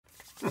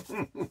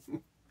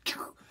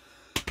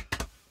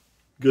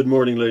Good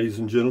morning, ladies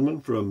and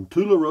gentlemen, from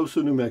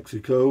Tularosa, New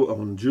Mexico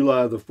on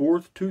July the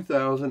 4th,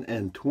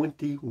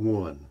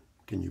 2021.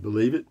 Can you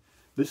believe it?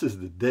 This is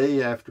the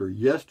day after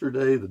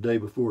yesterday, the day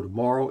before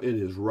tomorrow. It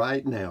is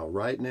right now.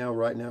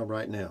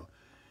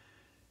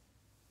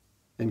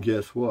 And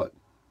guess what?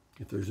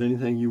 If there's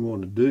anything you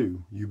want to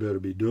do, you better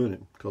be doing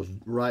it, because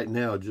right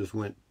now it just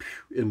went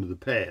into the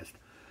past.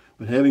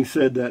 But having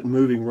said that,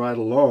 moving right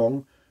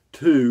along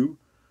to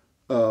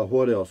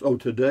what else? Oh,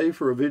 today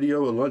for a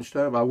video at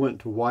lunchtime, I went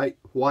to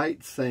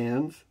White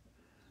Sands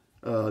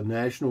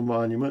National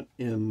Monument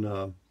in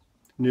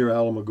near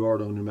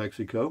Alamogordo, New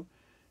Mexico,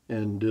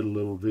 and did a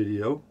little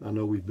video. I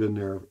know we've been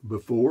there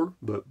before,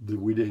 but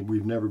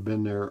we've never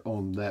been there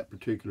on that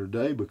particular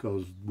day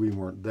because we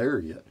weren't there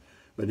yet.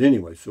 But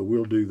anyway, so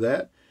we'll do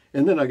that.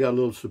 And then I got a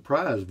little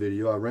surprise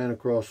video. I ran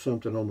across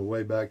something on the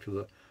way back to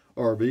the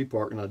RV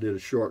park, and I did a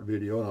short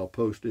video, and I'll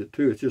post it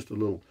too. It's just a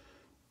little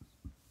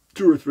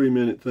 2 or 3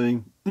 minute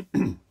thing.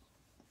 And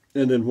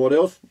then what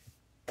else?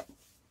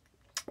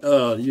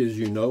 As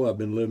you know, I've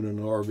been living in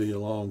an RV a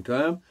long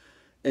time.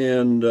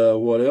 And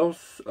what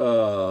else?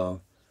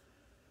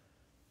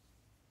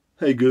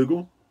 Hey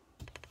Google,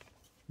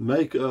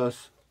 make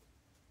us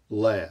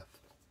laugh.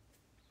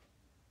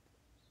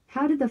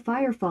 How did the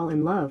fire fall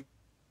in love?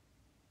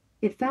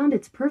 It found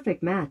its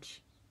perfect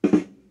match.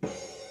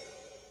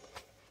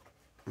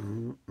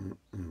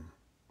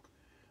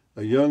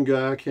 A young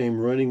guy came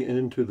running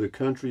into the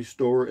country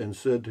store and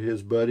said to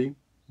his buddy,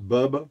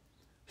 "Bubba,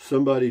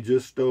 somebody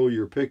just stole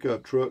your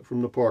pickup truck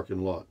from the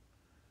parking lot."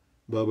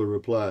 Bubba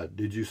replied,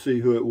 "Did you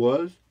see who it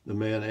was?" The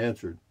man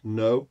answered,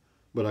 "No,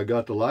 but I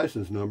got the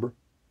license number."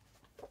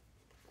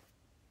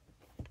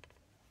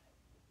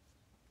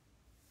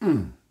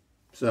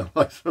 Sound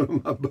like some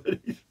of my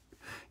buddies.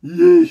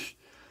 Yeesh.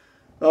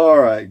 All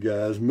right,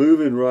 guys,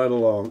 moving right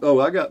along.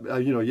 Oh, I got,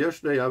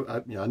 yesterday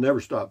I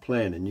never stopped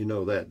planning. You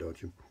know that, don't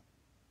you?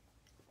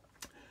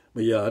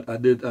 But yeah, I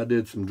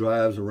did some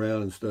drives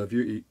around and stuff.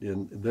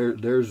 And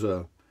there's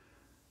a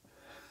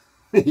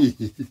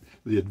the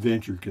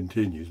adventure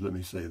continues. Let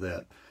me say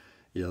that.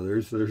 Yeah,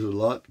 there's a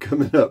lot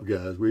coming up,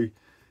 guys.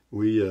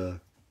 Yeah,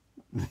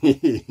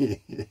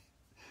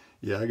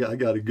 I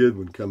got a good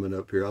one coming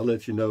up here. I'll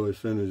let you know as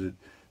soon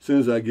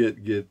as I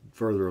get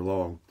further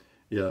along.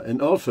 Yeah,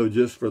 and also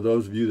just for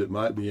those of you that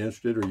might be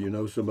interested, or you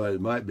know somebody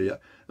that might be,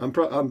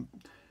 I'm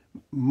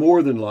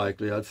more than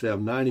likely, I'd say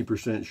I'm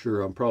 90%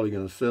 sure I'm probably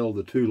going to sell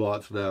the 2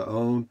 lots that I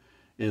own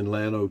in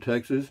Llano,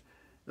 Texas,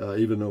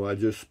 even though I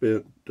just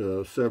spent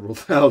several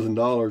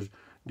 $1,000s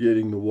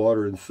getting the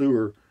water and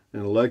sewer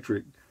and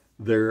electric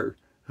there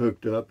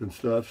hooked up and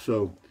stuff.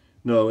 So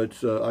no,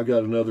 it's I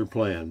got another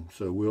plan.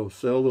 So we'll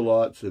sell the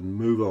lots and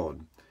move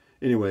on.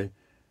 Anyway,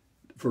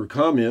 for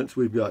comments,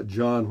 we've got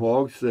John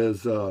Hogg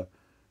says,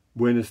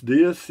 Buenos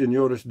dias,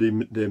 señores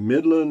de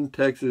Midland,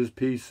 Texas,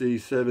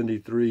 PC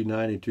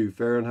 7392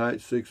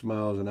 Fahrenheit, 6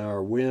 miles an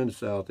hour wind,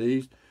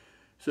 southeast.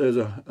 Says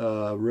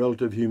a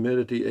relative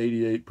humidity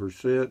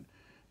 88%,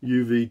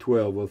 UV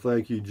 12. Well,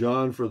 thank you,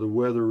 John, for the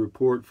weather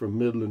report from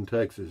Midland,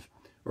 Texas,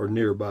 or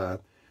nearby.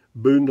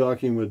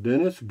 Boondocking with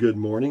Dennis, good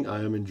morning.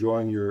 I am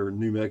enjoying your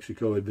New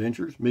Mexico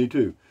adventures. Me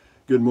too.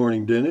 Good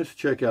morning, Dennis.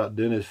 Check out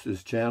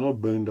Dennis's channel,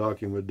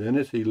 Boondocking with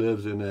Dennis. He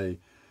lives in a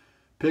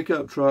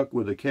pickup truck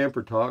with a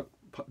camper top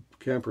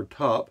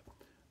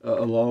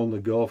along the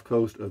Gulf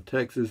Coast of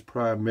Texas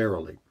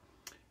primarily.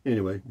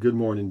 Anyway, good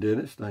morning,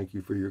 Dennis. Thank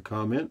you for your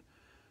comment.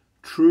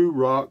 True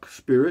Rock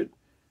Spirit.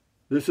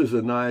 This is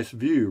a nice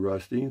view,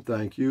 Rusty.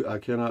 Thank you. I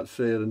cannot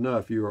say it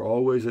enough. You are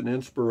always an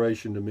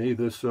inspiration to me.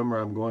 This summer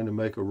I'm going to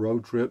make a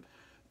road trip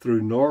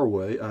through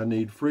Norway. I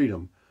need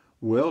freedom.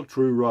 Well,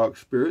 True Rock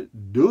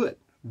Spirit, do it.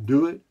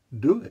 Do it.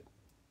 Do it.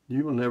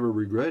 You will never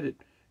regret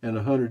it. And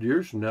 100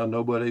 years from now,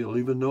 nobody will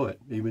even know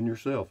it, even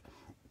yourself.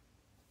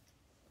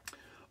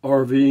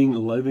 RVing,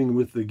 living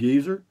with the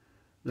geezer.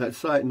 That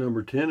site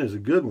number 10 is a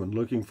good one.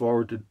 Looking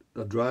forward to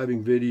a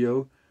driving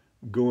video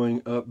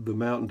going up the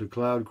mountain to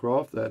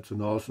Cloudcroft. That's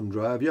an awesome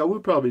drive. Yeah,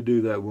 we'll probably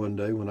do that one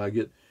day when I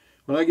get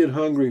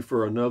hungry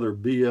for another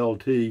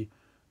BLT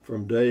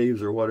from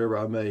Dave's or whatever.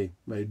 I may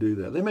do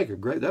that. They make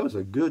that was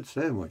a good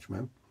sandwich,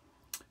 man.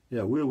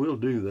 Yeah, we'll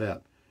do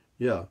that.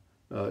 Yeah.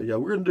 Yeah,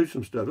 we're gonna do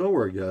some stuff. Don't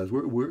worry, guys.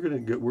 We're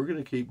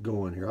gonna keep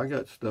going here. I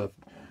got stuff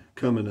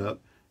coming up.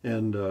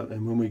 And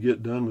when we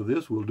get done with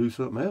this, we'll do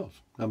something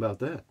else. How about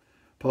that?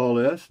 Paul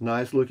S.,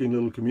 nice looking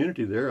little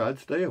community there. I'd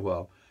stay a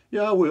while.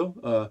 Yeah, I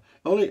will.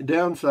 Only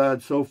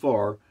downside so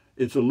far,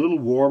 it's a little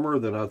warmer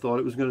than I thought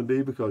it was going to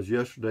be, because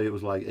yesterday it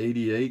was like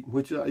 88,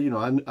 which,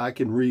 I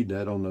can read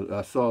that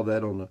I saw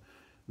that on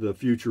the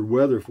future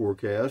weather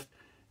forecast,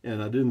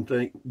 and I didn't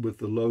think with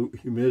the low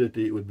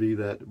humidity it would be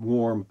that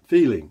warm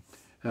feeling.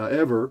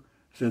 However,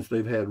 since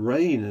they've had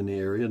rain in the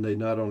area, and they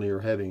not only are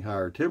having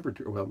higher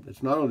temperature, well,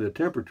 it's not only the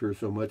temperature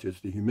so much,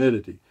 it's the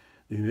humidity.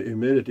 The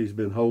humidity's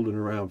been holding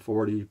around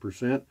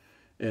 40%,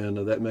 and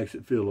that makes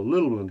it feel a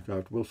little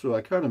uncomfortable. So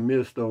I kind of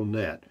missed on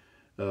that.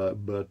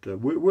 But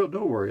we'll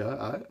don't worry,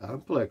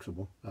 I'm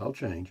flexible. I'll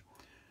change.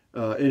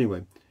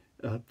 Anyway,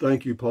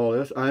 Thank you, Paul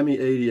S.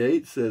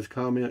 Imy88 says,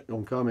 comment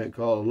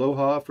call,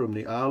 aloha from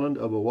the island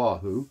of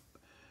Oahu.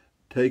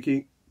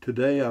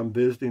 Today I'm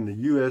visiting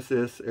the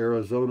USS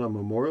Arizona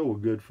Memorial. Well,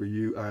 good for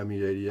you,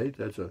 Imy88.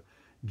 That's a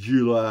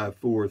July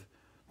 4th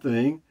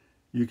thing.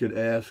 You could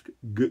ask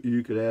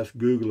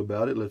Google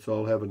about it. Let's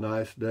all have a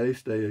nice day.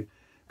 Stay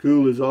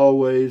cool as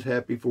always.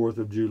 Happy 4th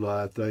of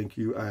July. Thank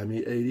you,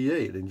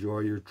 Imy88. Enjoy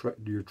your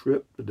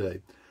trip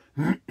today.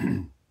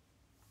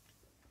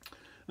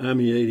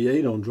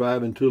 Imy88 on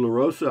driving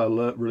Tularosa.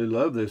 I really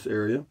love this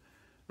area.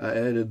 I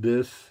added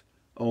this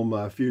on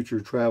my future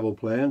travel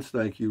plans.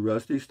 Thank you,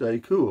 Rusty. Stay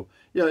cool.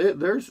 Yeah,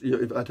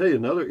 if I tell you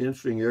another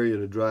interesting area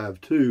to drive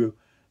to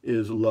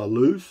is La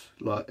Luz,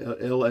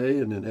 L-A,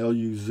 and then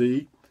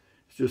L-U-Z.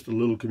 It's just a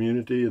little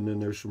community, and then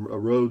there's a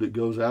road that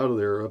goes out of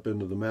there up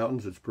into the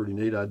mountains. It's pretty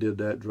neat. I did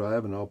that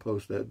drive, and I'll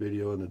post that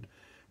video in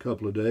a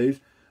couple of days.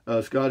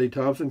 Scotty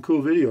Thompson,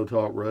 cool video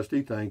talk,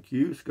 Rusty. Thank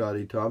you,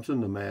 Scotty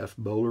Thompson, the masked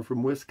bowler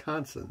from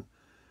Wisconsin.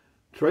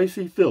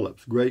 Tracy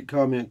Phillips, great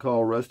comment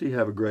call, Rusty.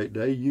 Have a great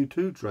day. You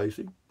too,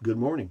 Tracy. Good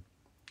morning.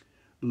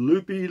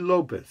 Lupe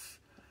Lopez.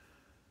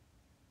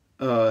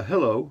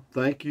 Hello.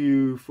 Thank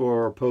you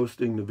for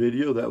posting the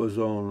video. That was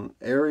on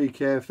Airy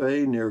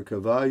Cafe near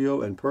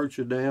Cavallo and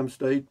Percha Dam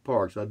State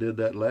Parks. I did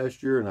that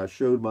last year, and I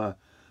showed my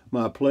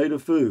plate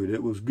of food.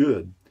 It was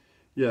good.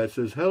 Yeah, it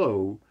says,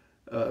 hello.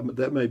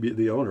 That may be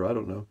the owner. I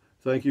don't know.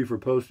 Thank you for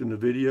posting the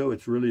video.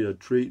 It's really a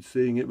treat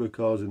seeing it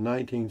because in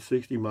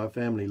 1960, my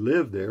family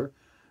lived there.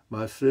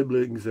 My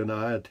siblings and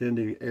I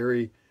attended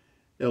Airy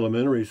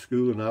Elementary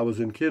School, and I was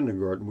in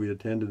kindergarten. We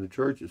attended the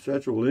church,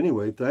 etc. Well,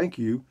 anyway, thank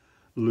you,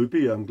 Lupe.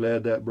 I'm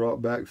glad that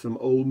brought back some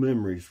old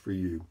memories for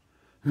you.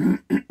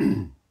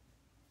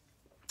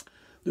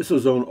 This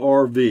was on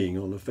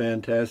RVing, on the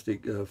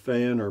Fantastic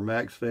Fan or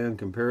Max Fan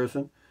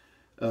comparison.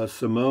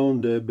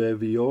 Simone de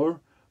Beauvoir,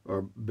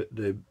 or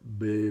de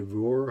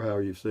Beauvoir,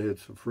 however you say it.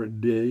 It's a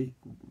day.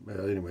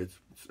 Anyway,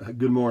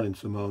 good morning,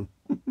 Simone.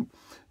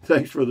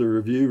 Thanks for the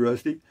review,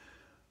 Rusty.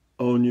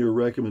 On your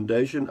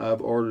recommendation,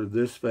 I've ordered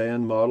this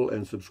fan model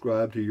and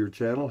subscribed to your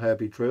channel.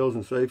 Happy trails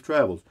and safe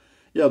travels.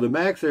 Yeah, the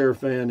Max Air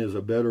fan is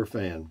a better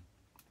fan,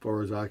 as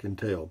far as I can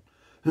tell.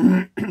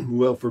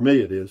 Well, for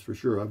me it is, for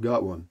sure. I've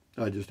got one.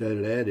 I just had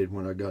it added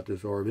when I got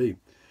this RV.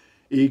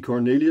 E.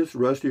 Cornelius,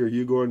 Rusty, are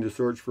you going to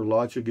search for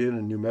lots again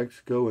in New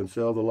Mexico and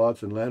sell the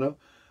lots in Llano?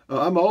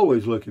 I'm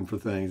always looking for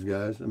things,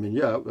 guys. I mean,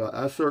 yeah,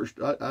 I searched.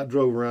 I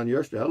drove around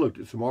yesterday. I looked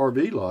at some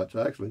RV lots,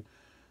 actually.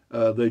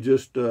 They're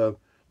just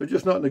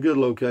not in a good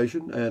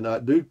location, and I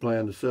do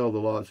plan to sell the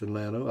lots in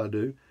Llano. I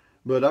do,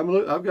 but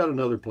I've got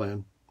another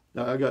plan.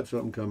 I got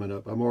something coming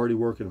up. I'm already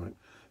working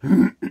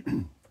on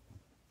it.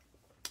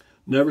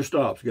 Never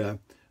stops, guy.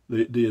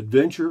 The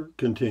adventure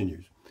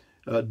continues.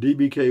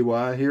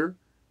 DBKY here.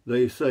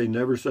 They say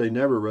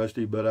never,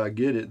 Rusty, but I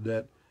get it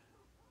that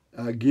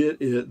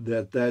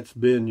that's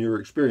been your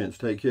experience.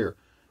 Take care.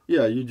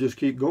 Yeah, you just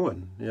keep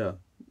going. Yeah.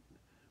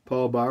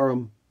 Paul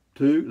Byram,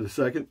 the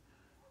second.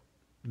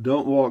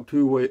 Don't walk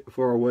too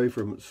far away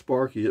from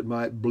Sparky. It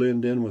might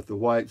blend in with the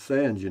white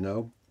sand, you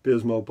know.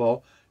 Pismo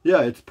Paul.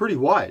 Yeah, it's pretty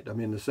white. I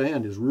mean, the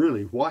sand is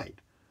really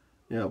white.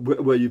 Yeah,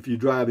 well, if you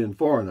drive in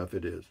far enough,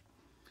 it is.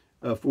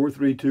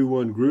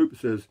 4321 group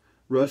says,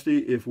 Rusty,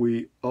 if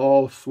we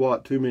all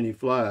swat too many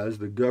flies,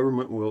 the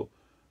government will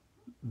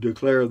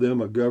declare them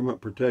a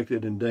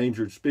government-protected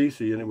endangered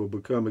species, and it will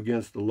become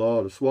against the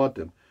law to swat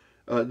them.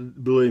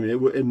 Believe me,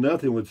 and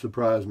nothing would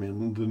surprise me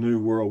in the new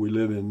world we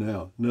live in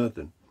now.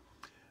 Nothing.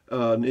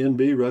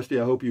 NB,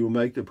 Rusty, I hope you will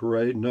make the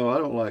parade. No, I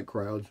don't like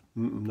crowds.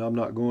 I'm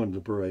not going to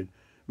the parade.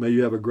 May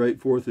you have a great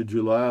 4th of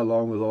July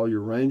along with all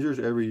your Rangers.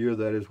 Every year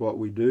that is what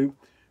we do.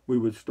 We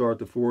would start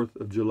the 4th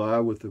of July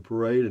with the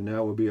parade, and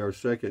now will be our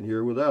second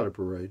year without a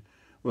parade.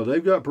 Well,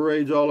 they've got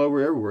parades all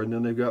over everywhere, and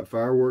then they've got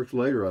fireworks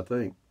later, I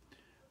think.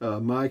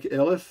 Mike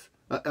Ellis,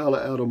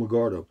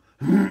 Alamogordo.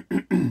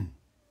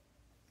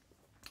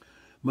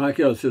 Mike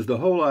Ellis says, the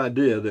whole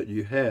idea that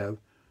you have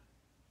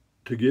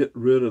to get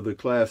rid of the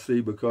Class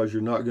C because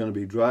you're not going to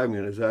be driving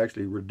it is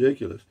actually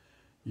ridiculous.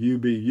 You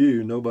be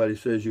you. Nobody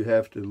says you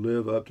have to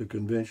live up to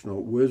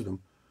conventional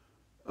wisdom.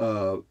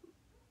 I'm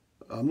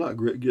not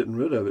getting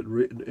rid of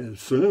it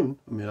soon.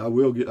 I mean,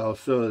 I'll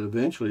sell it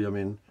eventually. I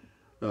mean,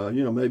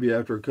 maybe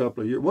after a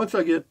couple of years. Once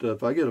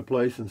if I get a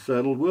place and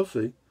settled, we'll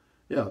see.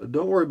 Yeah,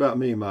 don't worry about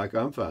me, Mike.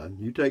 I'm fine.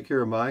 You take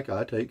care of Mike.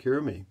 I take care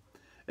of me.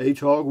 H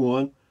Hog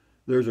 1,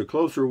 there's a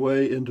closer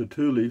way into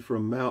Tule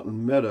from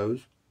Mountain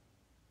Meadows.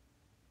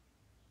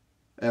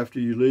 After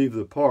you leave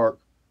the park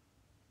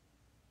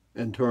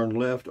and turn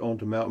left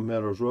onto Mountain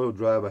Meadows Road,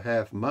 drive a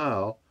half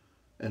mile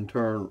and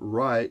turn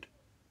right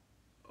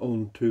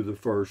onto the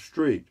first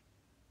street.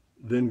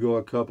 Then go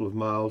a couple of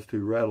miles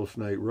to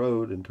Rattlesnake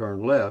Road and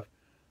turn left,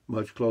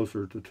 much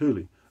closer to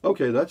Tule.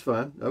 Okay, that's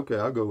fine. Okay,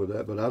 I'll go with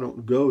that. But I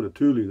don't go to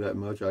Tule that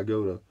much. I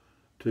go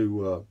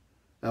to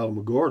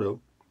Alamogordo.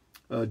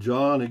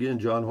 John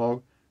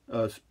Hogg,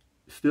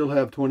 still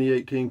have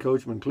 2018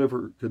 Coachman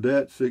Clifford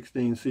Cadet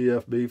 16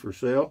 CFB for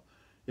sale.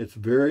 It's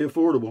very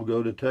affordable.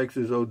 Go to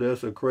Texas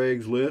Odessa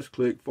Craigslist,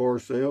 click for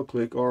sale,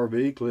 click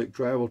RV, click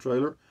travel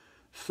trailer,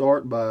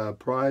 sort by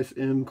price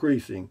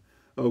increasing.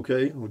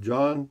 Okay, well,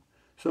 John,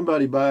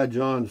 somebody buy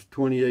John's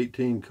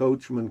 2018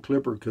 Coachman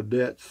Clipper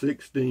Cadet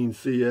 16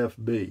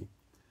 CFB.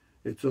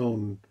 It's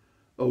on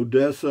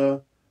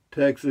Odessa,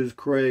 Texas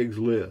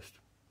Craigslist.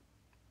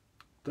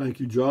 Thank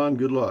you, John.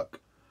 Good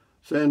luck.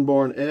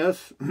 Sanborn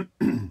S.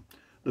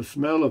 The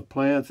smell of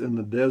plants in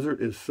the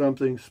desert is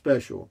something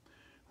special.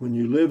 When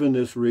you live in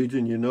this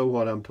region, you know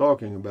what I'm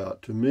talking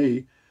about. To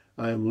me,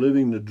 I am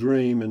living the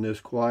dream in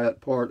this quiet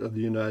part of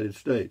the United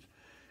States.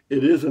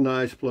 It is a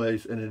nice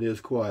place, and it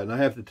is quiet. And I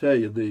have to tell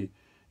you,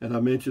 and I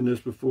mentioned this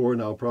before, and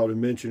I'll probably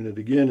mention it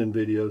again in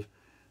videos,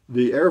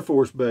 the Air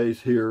Force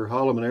Base here,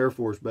 Holloman Air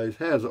Force Base,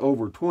 has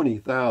over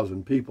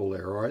 20,000 people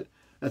there, all right?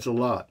 That's a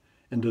lot.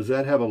 And does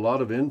that have a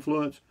lot of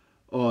influence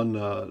on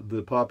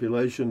the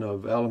population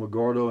of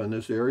Alamogordo in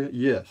this area?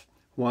 Yes.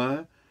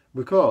 Why?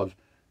 Because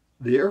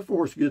the Air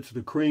Force gets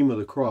the cream of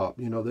the crop.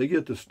 You know, they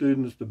get the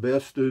students, the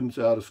best students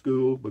out of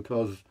school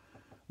because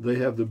they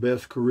have the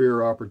best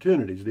career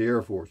opportunities, the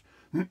Air Force.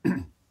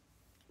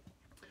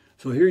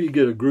 So here you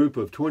get a group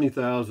of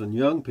 20,000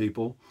 young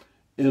people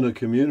in a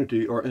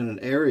community or in an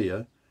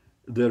area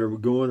that are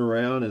going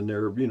around and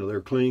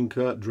they're clean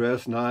cut,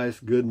 dressed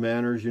nice, good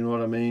manners, you know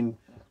what I mean?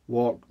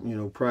 Walk,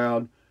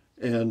 proud.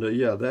 And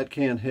yeah, that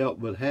can't help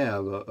but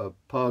have a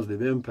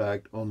positive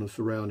impact on the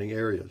surrounding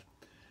areas.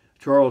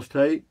 Charles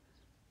Tate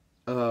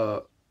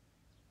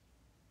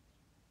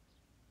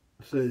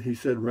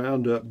said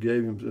Roundup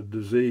gave him a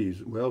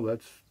disease. Well,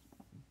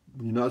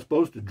 you're not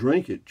supposed to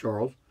drink it,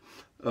 Charles.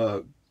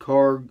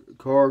 Cargo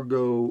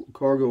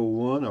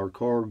 1 or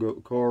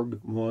Carg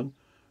 1.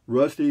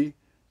 Rusty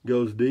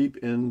goes deep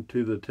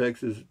into the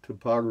Texas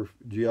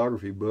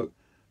geography book.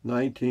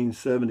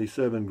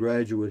 1977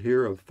 graduate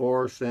here of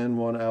FAR San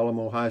Juan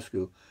Alamo High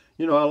School.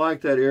 You know, I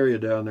like that area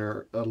down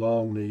there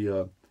along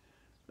the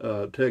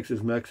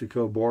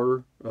Texas-Mexico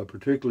border,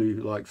 particularly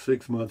like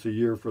 6 months a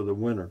year for the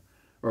winter,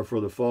 or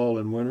for the fall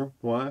and winter.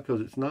 Why?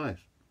 Because it's nice.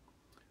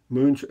 A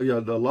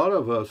lot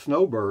of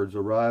snowbirds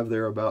arrive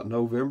there about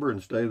November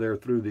and stay there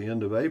through the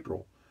end of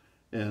April.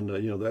 And,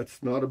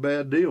 that's not a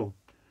bad deal.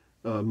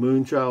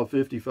 Moonchild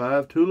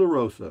 55,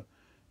 Tularosa.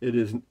 It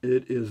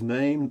is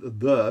named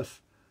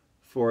thus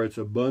for its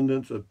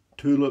abundance of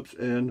tulips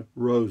and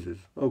roses.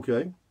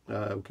 Okay. I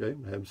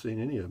haven't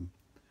seen any of them.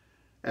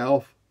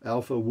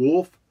 Alpha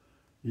Wolf.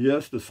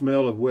 Yes, the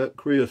smell of wet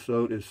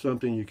creosote is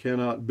something you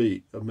cannot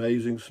beat.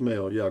 Amazing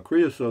smell. Yeah,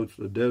 creosote's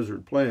the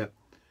desert plant.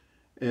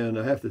 And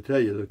I have to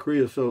tell you, the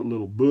creosote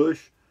little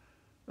bush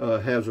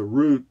has a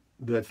root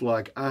that's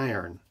like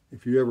iron.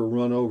 If you ever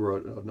run over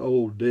an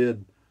old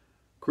dead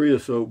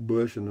creosote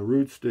bush and the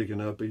root's sticking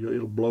up,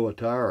 it'll blow a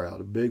tire out,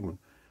 a big one.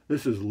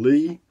 This is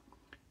Lee.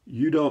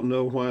 You don't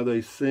know why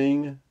they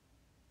sing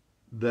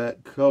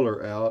that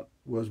color out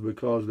was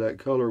because that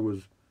color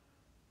was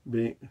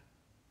being...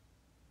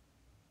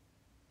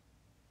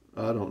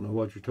 I don't know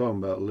what you're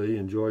talking about, Lee.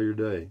 Enjoy your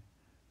day.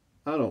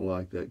 I don't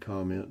like that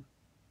comment.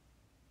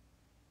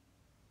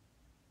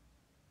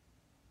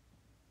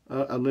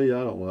 Lee,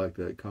 I don't like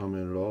that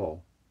comment at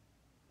all.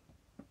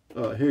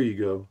 Here you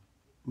go,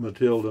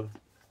 Matilda.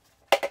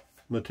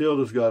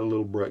 Matilda's got a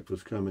little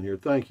breakfast coming here.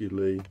 Thank you,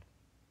 Lee.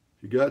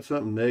 If you got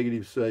something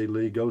negative to say,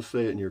 Lee, go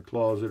say it in your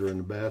closet or in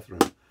the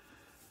bathroom.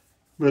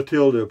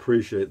 Matilda,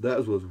 appreciate it.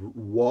 That was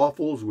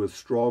waffles with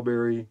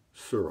strawberry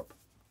syrup.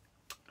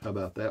 How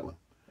about that one?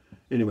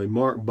 Anyway,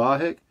 Mark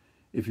Bahek,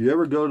 if you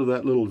ever go to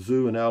that little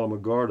zoo in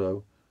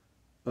Alamogordo,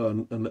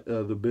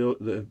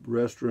 the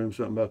restroom,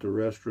 something about the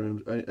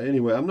restrooms.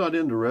 Anyway, I'm not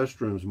into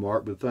restrooms,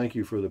 Mark, but thank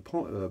you for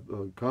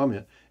the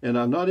comment. And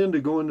I'm not into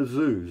going to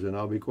zoos, and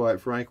I'll be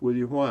quite frank with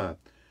you why.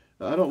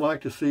 I don't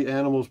like to see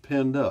animals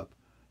penned up.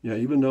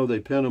 Even though they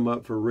pen them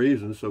up for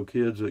reasons, so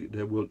kids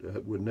that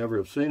would never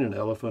have seen an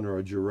elephant or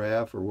a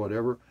giraffe or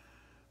whatever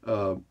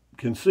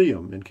can see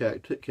them in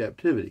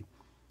captivity.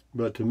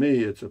 But to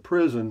me, it's a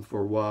prison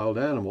for wild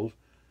animals.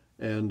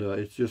 And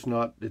it's just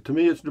not, to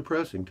me, it's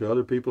depressing. To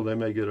other people, they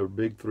may get a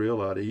big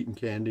thrill out of eating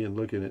candy and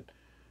looking at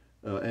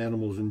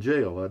animals in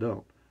jail. I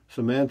don't.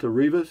 Samantha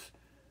Rivas,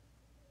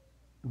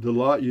 the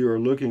lot you are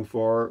looking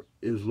for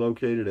is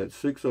located at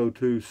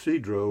 602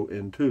 Cedro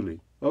in Tule.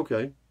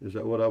 Okay, is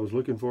that what I was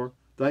looking for?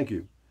 Thank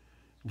you.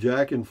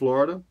 Jack in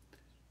Florida,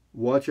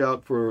 watch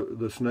out for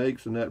the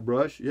snakes in that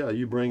brush. Yeah,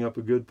 you bring up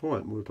a good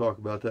point. We'll talk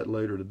about that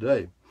later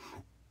today.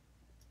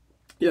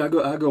 Yeah,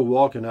 I go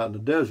walking out in the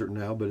desert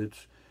now, but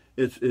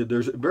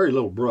there's very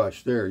little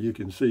brush there. You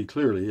can see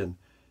clearly,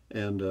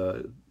 and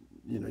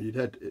you'd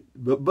have to,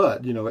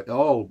 but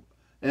all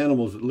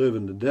animals that live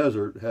in the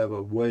desert have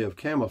a way of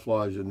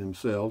camouflaging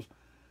themselves,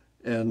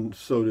 and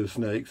so do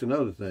snakes and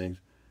other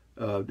things.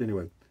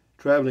 Anyway,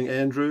 Traveling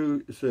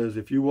Andrew says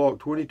if you walk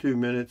 22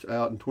 minutes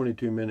out and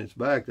 22 minutes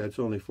back, that's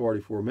only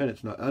 44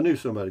 minutes. Now, I knew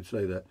somebody'd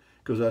say that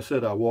because I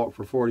said I walked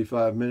for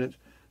 45 minutes.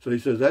 So he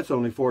says that's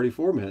only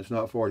 44 minutes,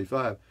 not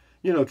 45.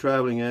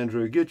 Traveling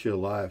Andrew, get you a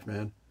life,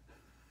 man.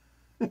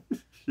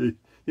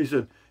 He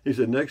said, He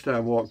said, next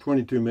time walk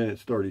 22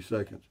 minutes, 30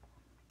 seconds.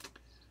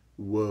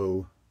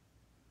 Whoa.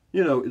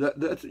 You know,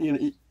 that's, you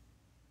know,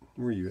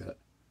 where are you at?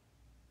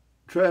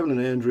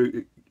 Traveling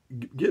Andrew,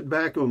 get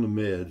back on the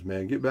meds,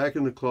 man. Get back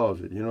in the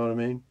closet. You know what I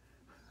mean?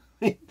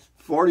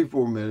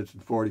 44 minutes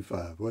and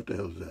 45. What the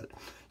hell is that?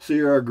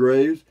 Sierra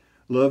Graves,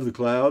 love the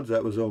clouds.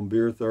 That was on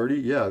Beer 30.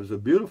 Yeah, it was a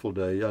beautiful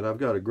day. And I've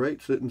got a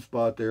great sitting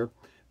spot there.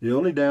 The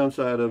only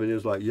downside of it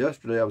is, like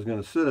yesterday, I was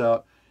going to sit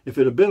out. If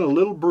it had been a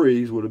little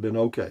breeze, would have been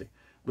okay.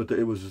 But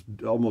it was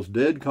almost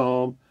dead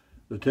calm.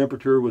 The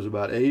temperature was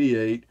about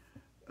 88.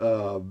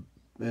 And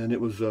it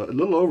was a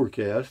little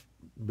overcast.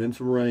 Been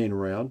some rain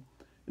around.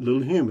 A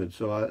little humid.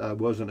 So I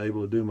wasn't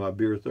able to do my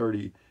Beer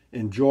 30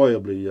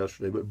 enjoyably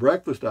yesterday. But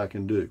breakfast I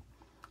can do.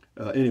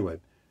 Anyway,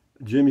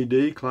 Jimmy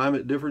D,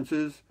 climate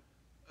differences.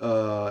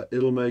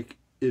 It'll make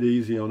it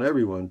easy on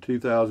everyone.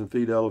 2,000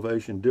 feet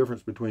elevation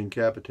difference between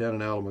Capitan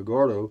and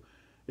Alamogordo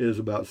is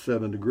about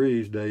 7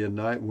 degrees day and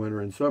night, winter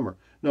and summer.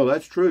 No,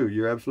 that's true.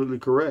 You're absolutely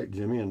correct,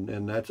 Jimmy,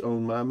 and that's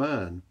on my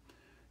mind.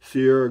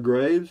 Sierra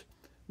Graves,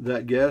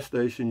 that gas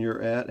station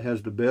you're at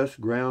has the best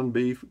ground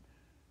beef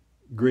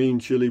green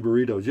chili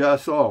burritos. Yeah, I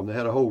saw them. They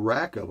had a whole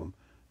rack of them.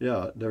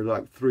 Yeah, they're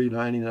like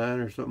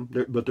 $3.99 or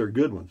something, but they're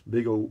good ones,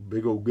 big old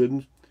good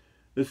ones.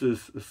 This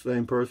is the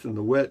same person.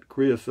 The wet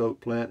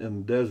creosote plant in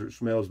the desert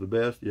smells the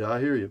best. Yeah, I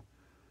hear you.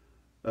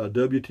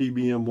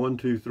 WTBM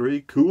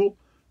 123, cool.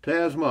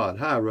 Tazmod,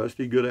 hi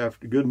Rusty.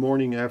 Good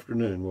morning,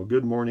 afternoon. Well,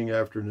 good morning,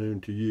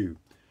 afternoon to you.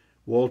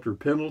 Walter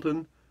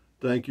Pendleton,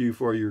 thank you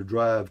for your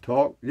drive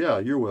talk. Yeah,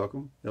 you're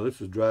welcome. Now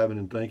this is driving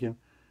and thinking.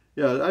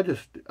 Yeah,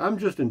 I'm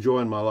just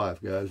enjoying my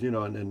life, guys. You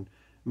know, and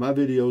my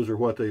videos are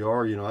what they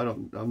are. You know,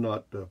 I'm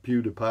not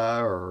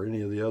PewDiePie or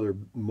any of the other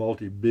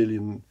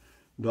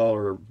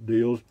multi-billion-dollar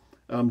deals.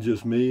 I'm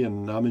just me,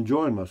 and I'm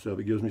enjoying myself.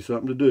 It gives me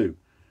something to do.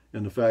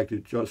 And the fact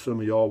that some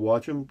of y'all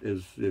watch them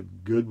is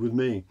good with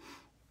me.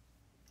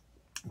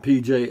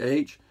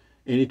 PJH,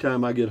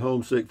 anytime I get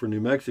homesick for New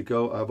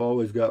Mexico, I've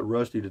always got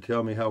Rusty to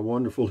tell me how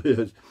wonderful it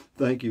is.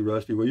 Thank you,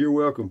 Rusty. Well, you're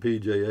welcome,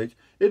 PJH.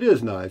 It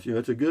is nice. You know,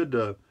 it's a good,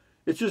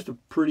 it's just a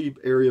pretty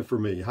area for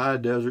me. High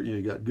desert, you know,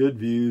 you got good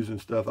views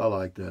and stuff. I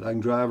like that. I can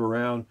drive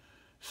around,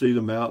 see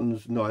the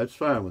mountains. No, it's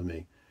fine with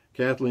me.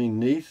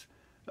 Kathleen Neese,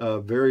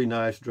 very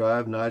nice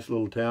drive, nice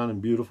little town and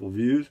beautiful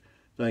views.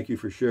 Thank you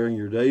for sharing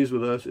your days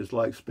with us. It's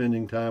like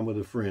spending time with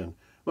a friend.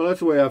 Well, that's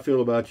the way I feel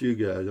about you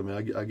guys. I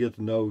mean, I get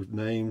to know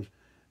names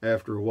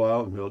after a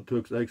while. Well,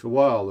 it takes a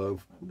while, though.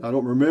 I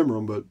don't remember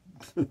them, but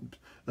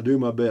I do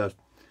my best.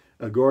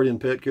 Guardian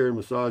Pet Care and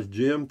Massage,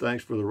 Jim,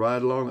 thanks for the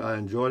ride along. I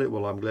enjoyed it.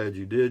 Well, I'm glad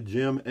you did.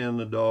 Jim and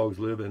the dogs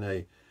live in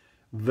a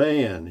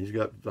van. He's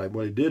got,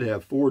 well, he did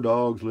have 4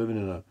 dogs living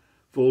in a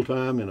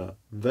full-time in a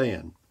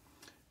van.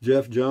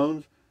 Jeff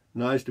Jones,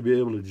 nice to be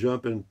able to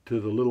jump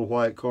into the little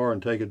white car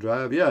and take a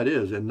drive. Yeah, it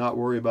is, and not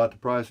worry about the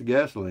price of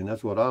gasoline.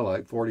 That's what I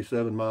like,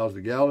 47 miles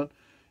a gallon.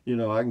 You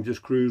know, I can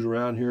just cruise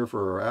around here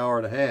for an hour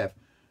and a half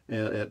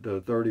at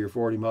 30 or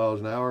 40 miles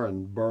an hour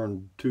and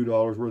burn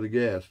 $2 worth of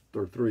gas,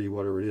 or $3,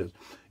 whatever it is.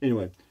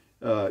 Anyway,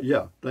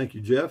 yeah, thank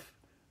you, Jeff.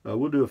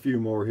 We'll do a few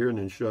more here and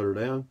then shut her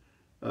down.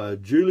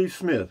 Julie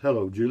Smith.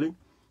 Hello, Julie.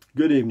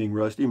 Good evening,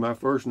 Rusty. My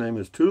first name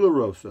is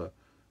Tularosa.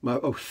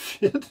 Oh,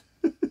 shit.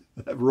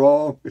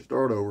 Wrong.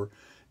 Start over.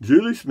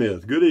 Julie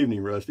Smith. Good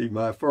evening, Rusty.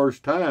 My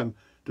first time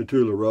to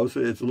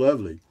Tularosa. It's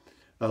lovely.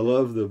 I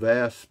love the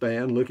vast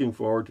span. Looking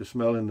forward to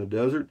smelling the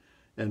desert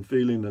and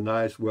feeling the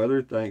nice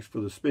weather. Thanks for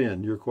the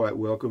spin. You're quite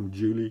welcome,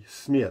 Julie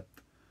Smith.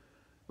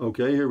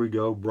 Okay, here we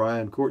go.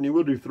 Brian Courtney.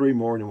 We'll do 3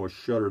 more and then we'll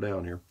shut her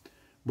down here.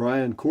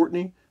 Brian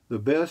Courtney. The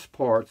best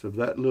parts of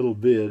that little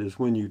vid is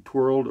when you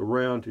twirled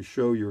around to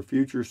show your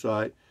future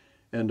site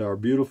and our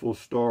beautiful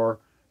star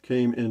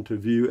came into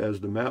view as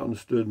the mountain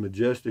stood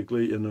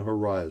majestically in the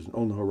horizon,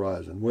 on the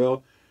horizon.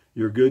 Well,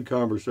 your good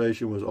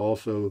conversation was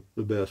also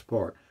the best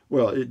part.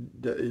 Well,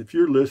 if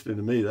you're listening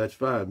to me, that's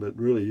fine, but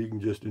really you can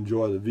just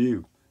enjoy the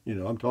view. You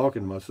know, I'm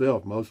talking to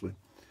myself mostly.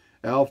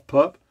 Alf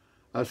Pup,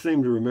 I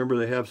seem to remember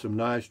they have some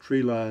nice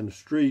tree-lined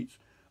streets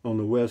on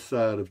the west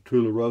side of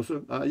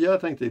Tularosa. Yeah, I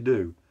think they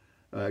do,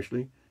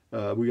 actually.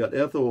 We got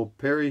Ethel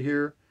Perry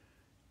here.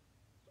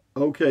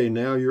 Okay,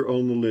 now you're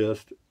on the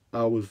list.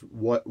 I was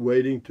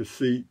waiting to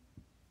see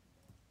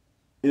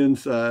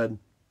inside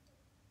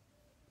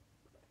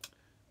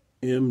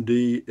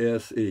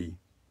MDSE.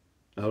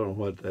 I don't know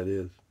what that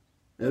is.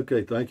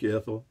 Okay, thank you,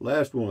 Ethel.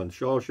 Last one,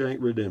 Shawshank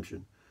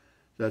Redemption.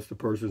 That's the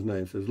person's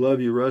name. Says,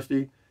 love you,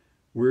 Rusty.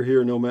 We're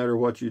here no matter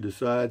what you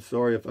decide.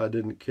 Sorry if I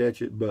didn't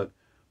catch it, but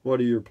what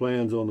are your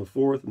plans on the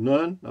 4th?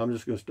 None. I'm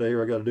just going to stay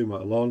here. I got to do my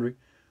laundry.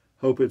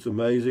 Hope it's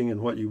amazing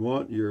and what you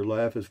want. Your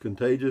laugh is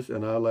contagious,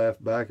 and I laugh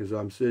back as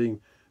I'm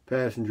sitting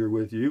passenger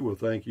with you. Well,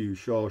 thank you,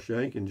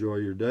 Shawshank. Enjoy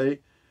your day.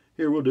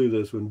 Here, we'll do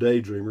this one.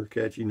 Daydreamer,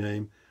 catchy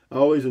name. I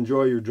always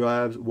enjoy your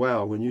drives.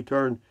 Wow, when you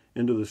turn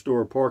into the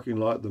store parking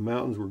lot, the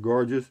mountains were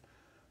gorgeous.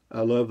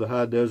 I love the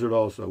high desert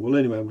also. Well,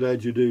 anyway, I'm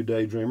glad you do,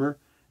 Daydreamer,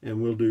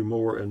 and we'll do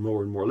more and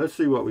more and more. Let's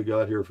see what we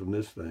got here from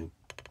this thing.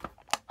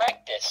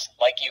 Practice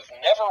like you've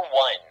never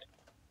won.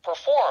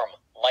 Perform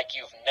like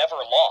you've never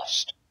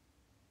lost.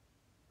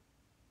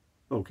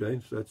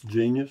 Okay, so that's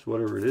genius,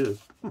 whatever it is.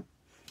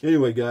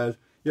 Anyway, guys,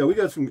 yeah, we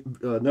got some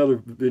another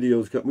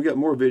videos coming. We got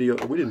more video.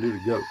 We didn't do the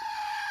goat.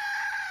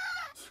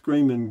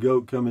 Screaming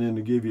goat coming in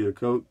to give you a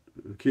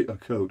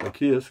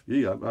kiss.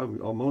 Yeah,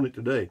 I'm on it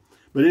today.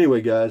 But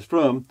anyway, guys,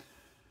 from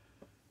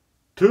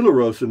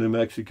Tularosa, New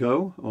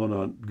Mexico, on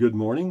a good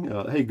morning.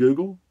 Hey,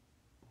 Google,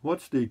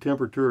 what's the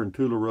temperature in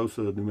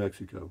Tularosa, New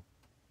Mexico?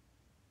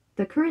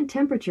 The current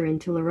temperature in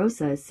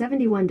Tularosa is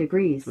 71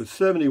 degrees. So it's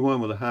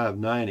 71 with a high of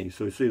 90.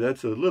 So you see,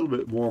 that's a little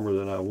bit warmer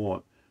than I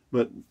want.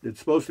 But it's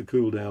supposed to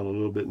cool down a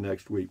little bit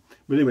next week.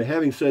 But anyway,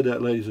 having said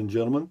that, ladies and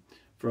gentlemen,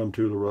 from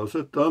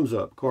Tularosa, thumbs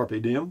up.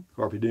 Carpe diem.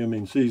 Carpe diem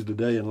means seize the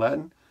day in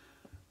Latin.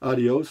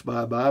 Adios,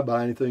 bye-bye,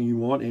 buy anything you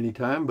want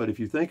anytime. But if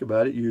you think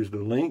about it, use the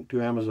link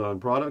to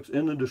Amazon products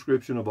in the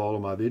description of all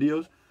of my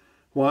videos.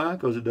 Why?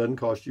 Because it doesn't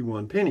cost you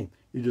one penny.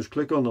 You just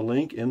click on the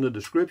link in the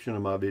description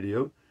of my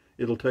video.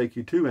 It'll take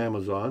you to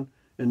Amazon,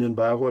 and then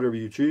buy whatever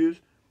you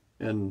choose,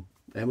 and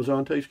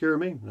Amazon takes care of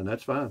me, and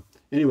that's fine.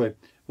 Anyway,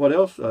 what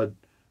else?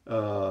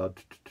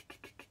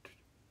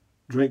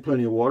 Drink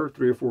plenty of water.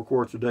 3 or 4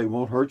 quarts a day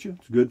won't hurt you.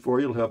 It's good for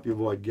you. It'll help you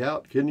avoid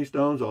gout, kidney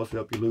stones, also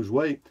help you lose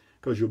weight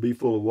because you'll be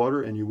full of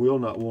water, and you will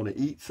not want to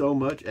eat so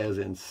much as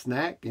in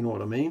snack, you know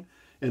what I mean?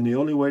 And the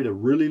only way to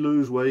really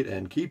lose weight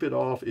and keep it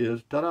off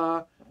is,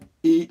 ta-da,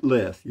 eat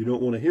less. You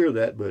don't want to hear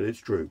that, but it's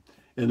true.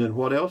 And then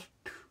what else?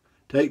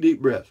 Take deep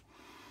breaths.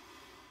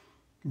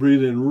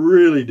 Breathe in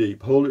really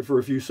deep. Hold it for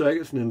a few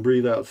seconds and then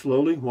breathe out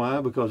slowly. Why?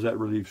 Because that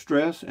relieves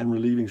stress, and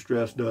relieving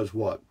stress does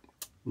what?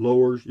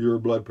 Lowers your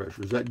blood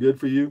pressure. Is that good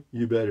for you?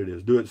 You bet it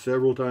is. Do it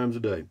several times a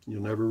day.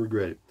 You'll never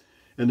regret it.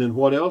 And then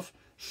what else?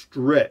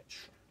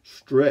 Stretch,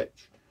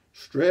 stretch,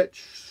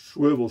 stretch,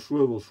 swivel,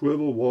 swivel,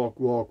 swivel, walk,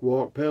 walk,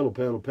 walk, pedal,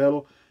 pedal,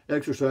 pedal.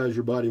 Exercise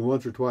your body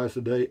once or twice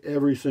a day,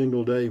 every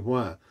single day.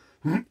 Why?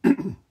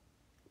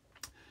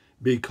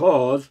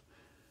 Because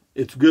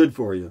it's good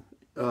for you.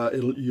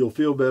 You'll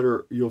feel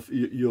better.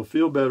 You'll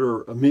feel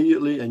better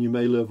immediately, and you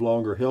may live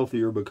longer,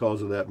 healthier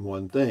because of that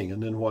one thing.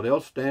 And then what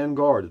else? Stand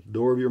guard at the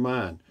door of your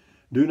mind.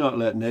 Do not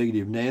let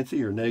negative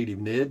Nancy or negative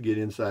Ned get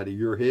inside of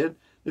your head.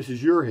 This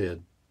is your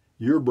head,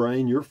 your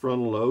brain, your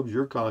frontal lobes,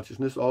 your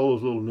consciousness. All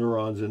those little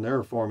neurons in there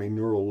are forming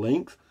neural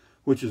links,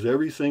 which is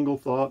every single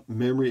thought,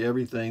 memory,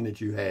 everything that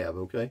you have.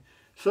 Okay,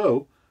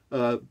 so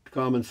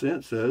common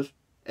sense says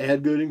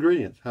add good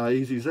ingredients. How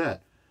easy is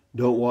that?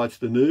 Don't watch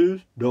the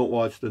news. Don't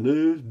watch the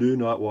news. Do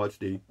not watch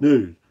the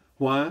news.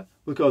 Why?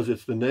 Because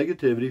it's the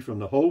negativity from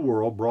the whole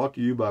world brought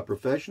to you by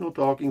professional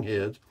talking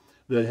heads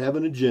that have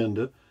an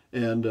agenda,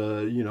 and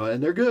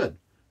and they're good,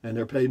 and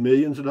they're paid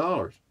millions of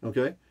dollars.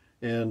 Okay,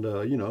 and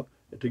to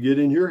get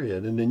in your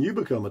head, and then you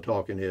become a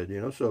talking head.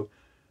 So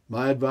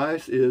my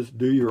advice is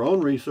do your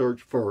own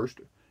research first.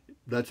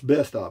 That's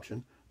best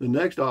option. The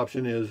next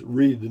option is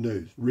read the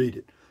news. Read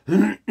it.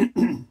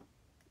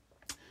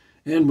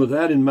 And with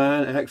that in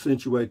mind,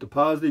 accentuate the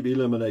positive,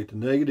 eliminate the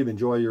negative,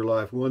 enjoy your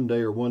life one day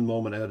or one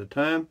moment at a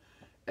time.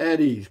 At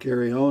ease,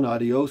 carry on,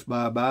 adios,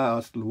 bye-bye,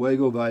 hasta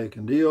luego, vaya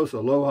con Dios,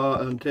 aloha,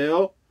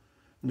 until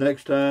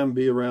next time,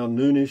 be around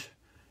noonish.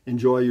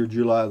 Enjoy your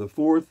July the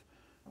 4th.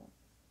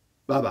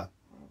 Bye-bye.